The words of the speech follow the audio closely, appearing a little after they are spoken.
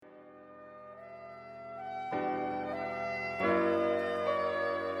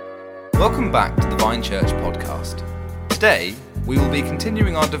Welcome back to the Vine Church podcast. Today, we will be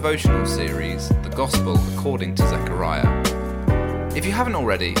continuing our devotional series, The Gospel According to Zechariah. If you haven't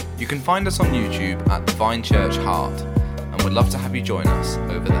already, you can find us on YouTube at the Vine Church Hart, and we'd love to have you join us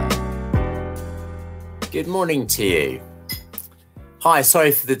over there. Good morning to you. Hi,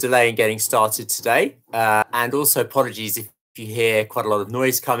 sorry for the delay in getting started today, and also apologies if you hear quite a lot of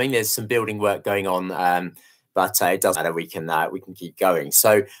noise coming. There's some building work going on, but it doesn't matter. We can keep going.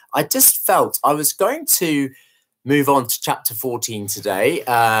 So I just felt I was going to move on to chapter 14 today.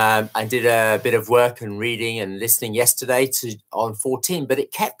 I did a bit of work and reading and listening yesterday on 14, but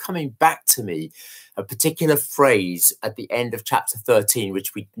it kept coming back to me, a particular phrase at the end of chapter 13,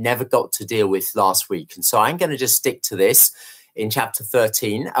 which we never got to deal with last week. And so I'm going to just stick to this in chapter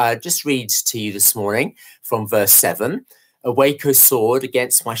 13. Just read to you this morning from verse 7. Awake, O sword,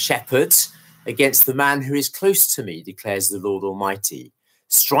 against my shepherd, against the man who is close to me, declares the Lord Almighty.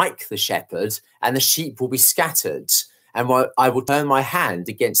 Strike the shepherd, and the sheep will be scattered, and I will turn my hand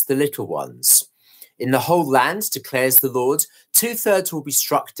against the little ones. In the whole land, declares the Lord, 2/3 will be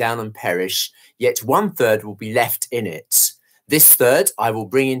struck down and perish, yet 1/3 will be left in it. This third I will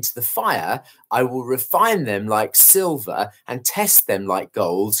bring into the fire. I will refine them like silver and test them like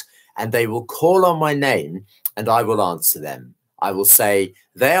gold, and they will call on my name, and I will answer them. I will say,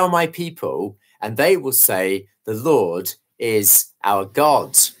 they are my people, and they will say, the Lord is our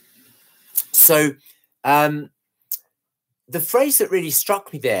God. So the phrase that really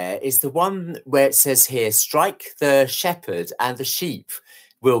struck me there is the one where it says here, strike the shepherd and the sheep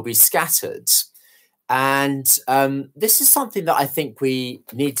will be scattered. And this is something that I think we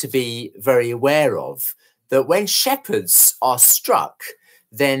need to be very aware of, that when shepherds are struck,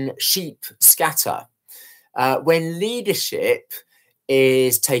 then sheep scatter. When leadership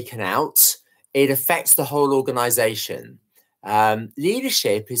is taken out, it affects the whole organization.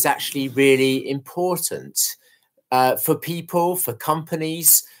 Leadership is actually really important for people, for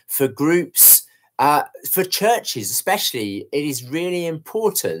companies, for groups, for churches especially. It is really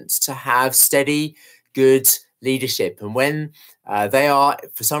important to have steady, good leadership. And when they are,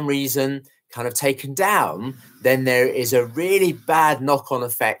 for some reason, kind of taken down, then there is a really bad knock-on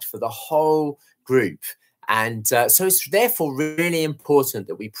effect for the whole group. And so it's therefore really important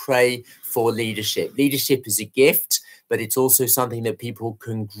that we pray for leadership. Leadership is a gift, but it's also something that people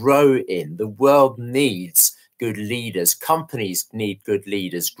can grow in. The world needs good leaders. Companies need good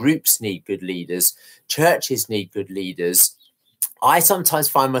leaders. Groups need good leaders. Churches need good leaders. I sometimes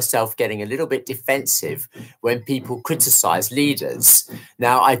find myself getting a little bit defensive when people criticize leaders.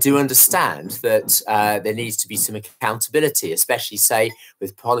 Now, I do understand that there needs to be some accountability, especially, say,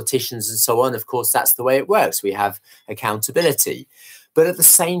 with politicians and so on. Of course, that's the way it works. We have accountability. But at the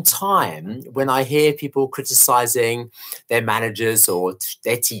same time, when I hear people criticizing their managers or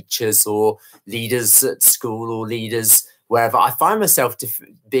their teachers or leaders at school or leaders wherever, I find myself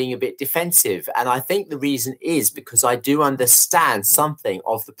being a bit defensive. And I think the reason is because I do understand something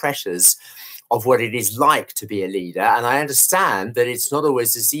of the pressures of what it is like to be a leader. And I understand that it's not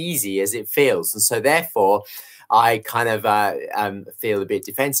always as easy as it feels. And so therefore, I kind of feel a bit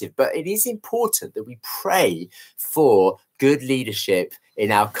defensive. But it is important that we pray for good leadership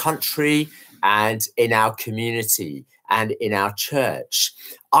in our country and in our community and in our church.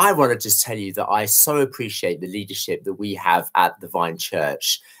 I want to just tell you that I so appreciate the leadership that we have at the Vine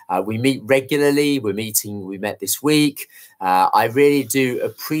Church. We meet regularly. We met this week. I really do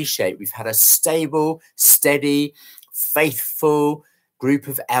appreciate we've had a stable, steady, faithful group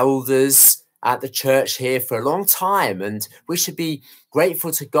of elders at the church here for a long time. And we should be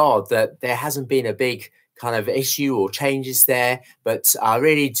grateful to God that there hasn't been a big kind of issue or changes there. But I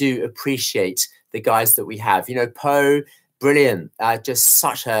really do appreciate the guys that we have. You know, Poe, brilliant, just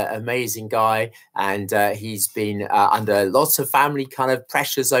such an amazing guy. And he's been under lots of family kind of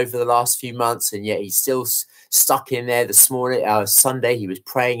pressures over the last few months. And yet he's still stuck in there. This morning, Sunday, he was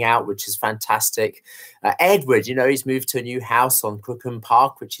praying out, which is fantastic. Edward, you know, he's moved to a new house on Crookham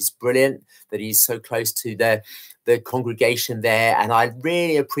Park, which is brilliant that he's so close to the congregation there. And I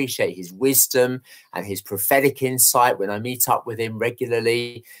really appreciate his wisdom and his prophetic insight when I meet up with him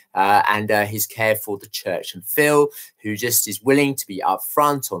regularly, and his care for the church. And Phil, who just is willing to be up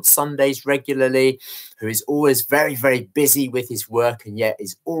front on Sundays regularly, who is always very, very busy with his work and yet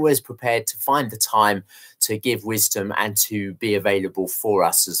is always prepared to find the time to give wisdom and to be available for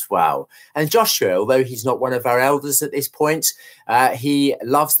us as well. And Joshua, although he's not one of our elders at this point, he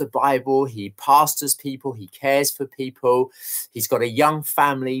loves the Bible, he pastors people, he cares for people. He's got a young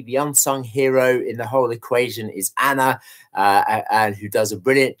family. The unsung hero in the whole equation is Anna, and who does a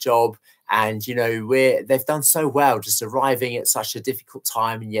brilliant job. And, they've done so well just arriving at such a difficult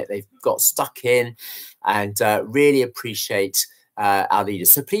time, and yet they've got stuck in, and really appreciate our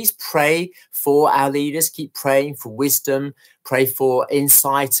leaders. So please pray for our leaders. Keep praying for wisdom, pray for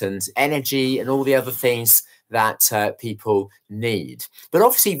insight and energy and all the other things that people need. But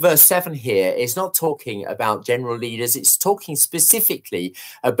obviously verse 7 here is not talking about general leaders. It's talking specifically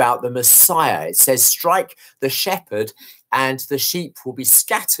about the Messiah. It says, strike the shepherd and the sheep will be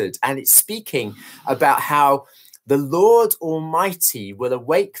scattered. And it's speaking about how the Lord Almighty will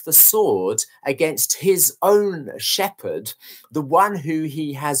awake the sword against his own shepherd, the one who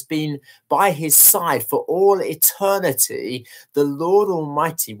he has been by his side for all eternity. The Lord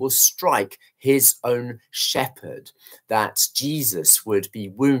Almighty will strike his own shepherd, that Jesus would be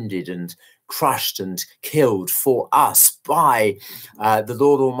wounded and crushed and killed for us by the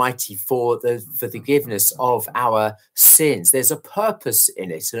Lord Almighty for the forgiveness of our sins. There's a purpose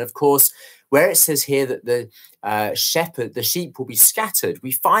in it. And of course, where it says here that the sheep will be scattered,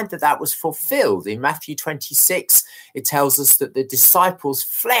 we find that that was fulfilled. In Matthew 26, it tells us that the disciples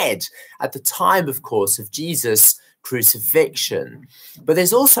fled at the time, of course, of Jesus' crucifixion. But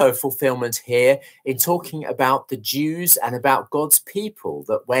there's also a fulfillment here in talking about the Jews and about God's people,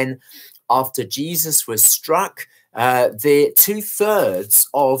 that when after Jesus was struck, the 2/3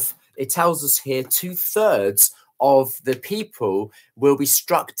 of, it tells us here, 2/3 of the people will be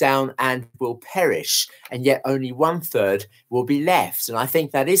struck down and will perish, and yet only 1/3 will be left. And I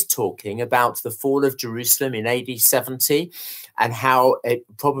think that is talking about the fall of Jerusalem in AD 70, and how it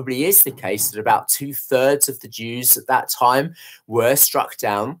probably is the case that about 2/3 of the Jews at that time were struck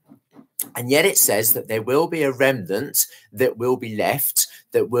down. And yet it says that there will be a remnant that will be left,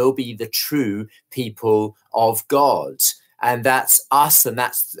 that will be the true people of God. And that's us, and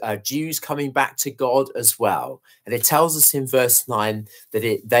that's Jews coming back to God as well. And it tells us in verse 9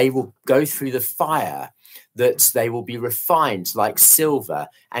 that they will go through the fire, that they will be refined like silver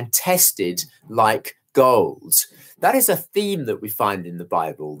and tested like gold. That is a theme that we find in the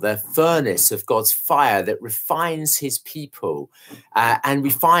Bible, the furnace of God's fire that refines his people. And we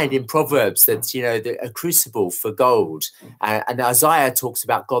find in Proverbs that, a crucible for gold. And Isaiah talks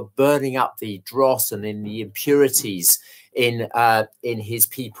about God burning up the dross and in the impurities in his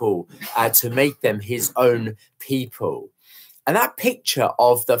people to make them his own people. And that picture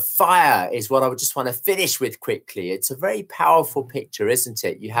of the fire is what I would just want to finish with quickly. It's a very powerful picture, isn't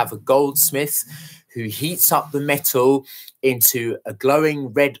it? You have a goldsmith who heats up the metal into a glowing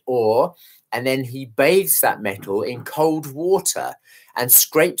red ore, and then he bathes that metal in cold water and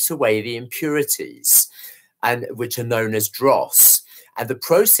scrapes away the impurities, and which are known as dross. And the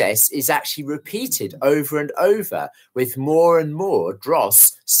process is actually repeated over and over, with more and more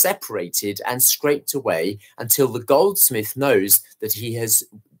dross separated and scraped away until the goldsmith knows that he has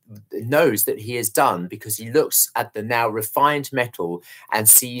done, because he looks at the now refined metal and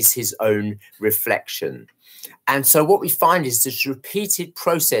sees his own reflection. And so what we find is this repeated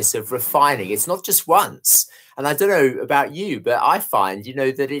process of refining. It's not just once. And I don't know about you, but I find,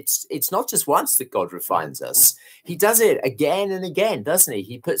 that it's not just once that God refines us. He does it again and again, doesn't he?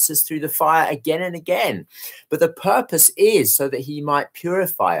 He puts us through the fire again and again. But the purpose is so that he might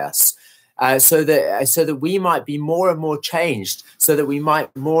purify us, so that we might be more and more changed, so that we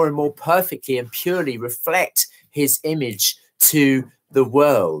might more and more perfectly and purely reflect his image to the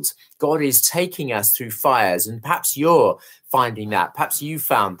world. God is taking us through fires, and perhaps you're finding that. Perhaps you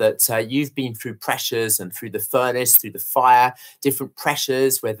found that you've been through pressures and through the furnace, through the fire, different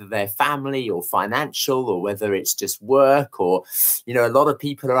pressures, whether they're family or financial, or whether it's just work, or, a lot of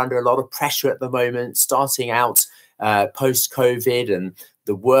people are under a lot of pressure at the moment, starting out post-COVID, and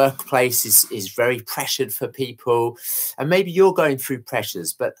the workplace is very pressured for people. And maybe you're going through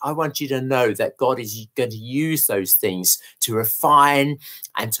pressures, but I want you to know that God is going to use those things to refine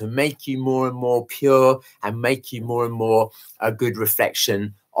and to make you more and more pure and make you more and more a good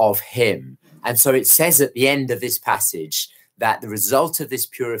reflection of him. And so it says at the end of this passage that the result of this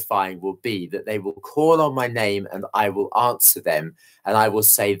purifying will be that they will call on my name and I will answer them. And I will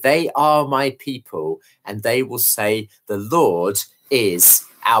say, they are my people. And they will say, the Lord is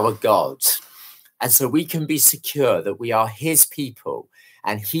our God. And so we can be secure that we are his people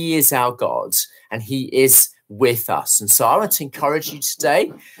and he is our God and he is with us. And so I want to encourage you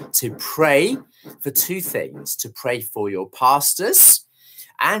today to pray for two things: to pray for your pastors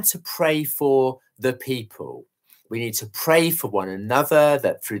and to pray for the people. We need to pray for one another,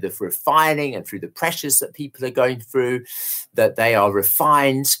 that through the refining and through the pressures that people are going through, that they are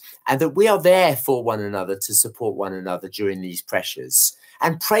refined, and that we are there for one another to support one another during these pressures.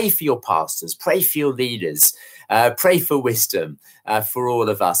 and pray for your pastors, pray for your leaders, pray for wisdom for all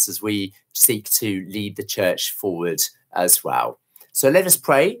of us as we seek to lead the church forward as well. So let us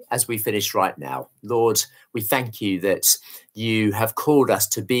pray as we finish right now. Lord, we thank you that you have called us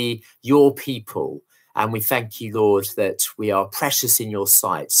to be your people. And we thank you, Lord, that we are precious in your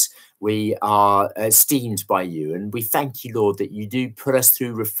sight. We are esteemed by you. And we thank you, Lord, that you do put us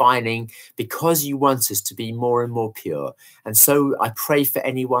through refining because you want us to be more and more pure. And so I pray for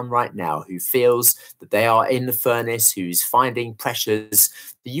anyone right now who feels that they are in the furnace, who's finding pressures,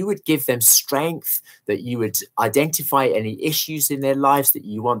 that you would give them strength, that you would identify any issues in their lives that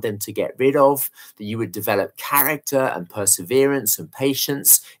you want them to get rid of, that you would develop character and perseverance and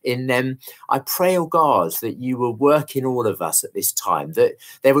patience in them. I pray, oh God, that you will work in all of us at this time, that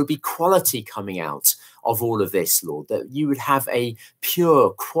there would be quality coming out of all of this, Lord, that you would have a pure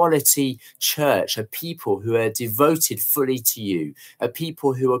quality church, a people who are devoted fully to you, a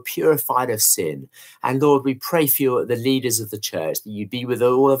people who are purified of sin. And Lord, we pray for the leaders of the church, that you be with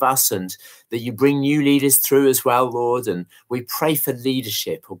all of us and that you bring new leaders through as well, Lord. And we pray for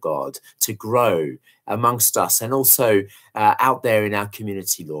leadership, oh God, to grow amongst us and also out there in our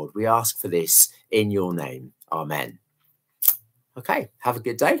community, Lord. We ask for this in your name. Amen. Okay, have a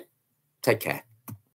good day. Take care.